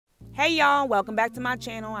Hey y'all, welcome back to my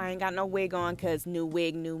channel. I ain't got no wig on cause new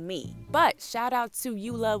wig, new me. But shout out to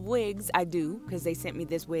Ulovewigs, I do, cause they sent me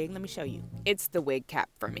this wig. Let me show you. It's the wig cap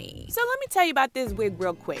for me. So let me tell you about this wig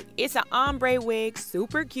real quick. It's an ombre wig,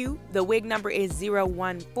 super cute. The wig number is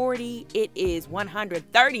 0140. It is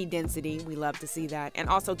 130 density, we love to see that. And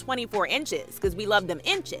also 24 inches, cause we love them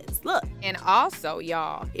inches, look. And also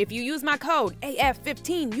y'all, if you use my code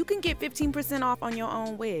AF15, you can get 15% off on your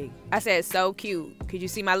own wig. I said so cute. Could you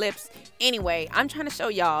see my lips? Anyway, I'm trying to show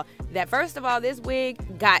y'all that first of all, this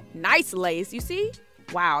wig got nice lace, you see?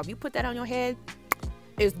 Wow, if you put that on your head,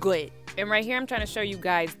 it's good. And right here, I'm trying to show you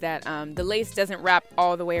guys that the lace doesn't wrap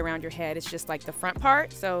all the way around your head. It's just like the front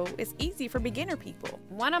part, so it's easy for beginner people.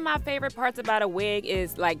 One of my favorite parts about a wig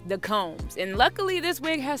is like the combs. And luckily, this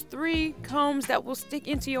wig has 3 combs that will stick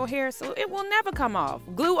into your hair, so it will never come off,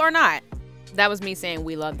 glue or not. That was me saying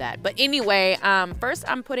we love that. But anyway, first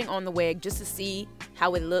I'm putting on the wig just to see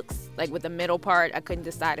how it looks, like with the middle part. I couldn't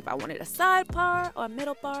decide if I wanted a side part or a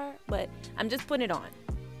middle part, but I'm just putting it on.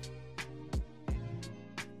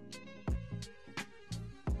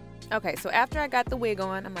 Okay, so after I got the wig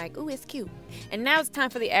on, I'm like, ooh, it's cute. And now it's time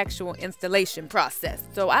for the actual installation process.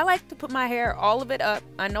 So I like to put my hair, all of it up.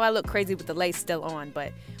 I know I look crazy with the lace still on,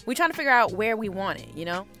 but we're trying to figure out where we want it, you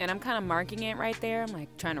know? And I'm kind of marking it right there. I'm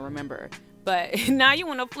like trying to remember. But now you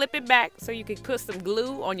want to flip it back so you can put some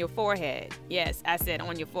glue on your forehead. Yes, I said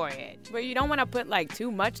on your forehead. But you don't want to put like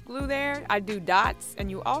too much glue there. I do dots. And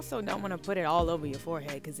you also don't want to put it all over your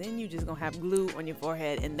forehead because then you're just going to have glue on your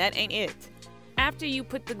forehead and that ain't it. After you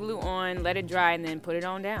put the glue on, let it dry and then put it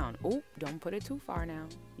on down. Ooh, don't put it too far now.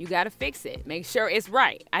 You got to fix it. Make sure it's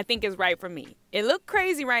right. I think it's right for me. It look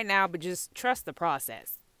crazy right now, but just trust the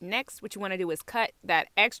process. Next, what you want to do is cut that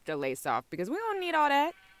extra lace off because we don't need all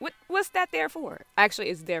that. What's that there for? Actually,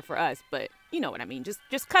 it's there for us, but you know what I mean. Just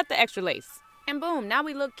cut the extra lace. And boom, now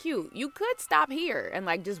we look cute. You could stop here and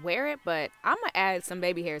like just wear it, but I'm gonna add some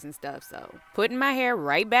baby hairs and stuff. So putting my hair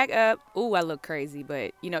right back up. Ooh, I look crazy,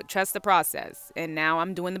 but you know, trust the process. And now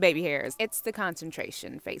I'm doing the baby hairs. It's the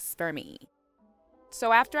concentration face for me.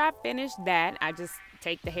 So after I finish that, I just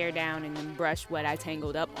take the hair down and then brush what I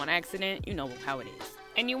tangled up on accident. You know how it is.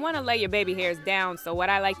 And you want to lay your baby hairs down, so what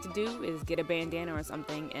I like to do is get a bandana or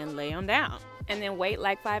something and lay them down. And then wait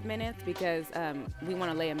like 5 minutes because we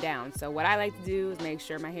want to lay them down. So what I like to do is make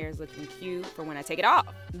sure my hair is looking cute for when I take it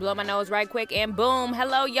off. Blow my nose right quick and boom,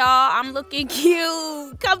 hello y'all, I'm looking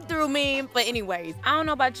cute. Come through me. But anyways, I don't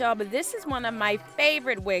know about y'all, but this is one of my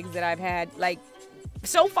favorite wigs that I've had, like,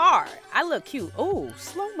 so far. I look cute. Oh,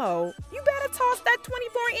 slow-mo. You better toss that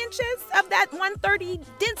 24 inches of that 130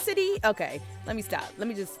 density. Okay, let me stop. Let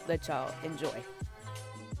me just let y'all enjoy.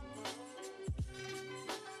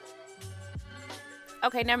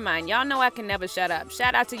 Okay, never mind. Y'all know I can never shut up.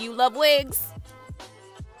 Shout out to Ulovewigs.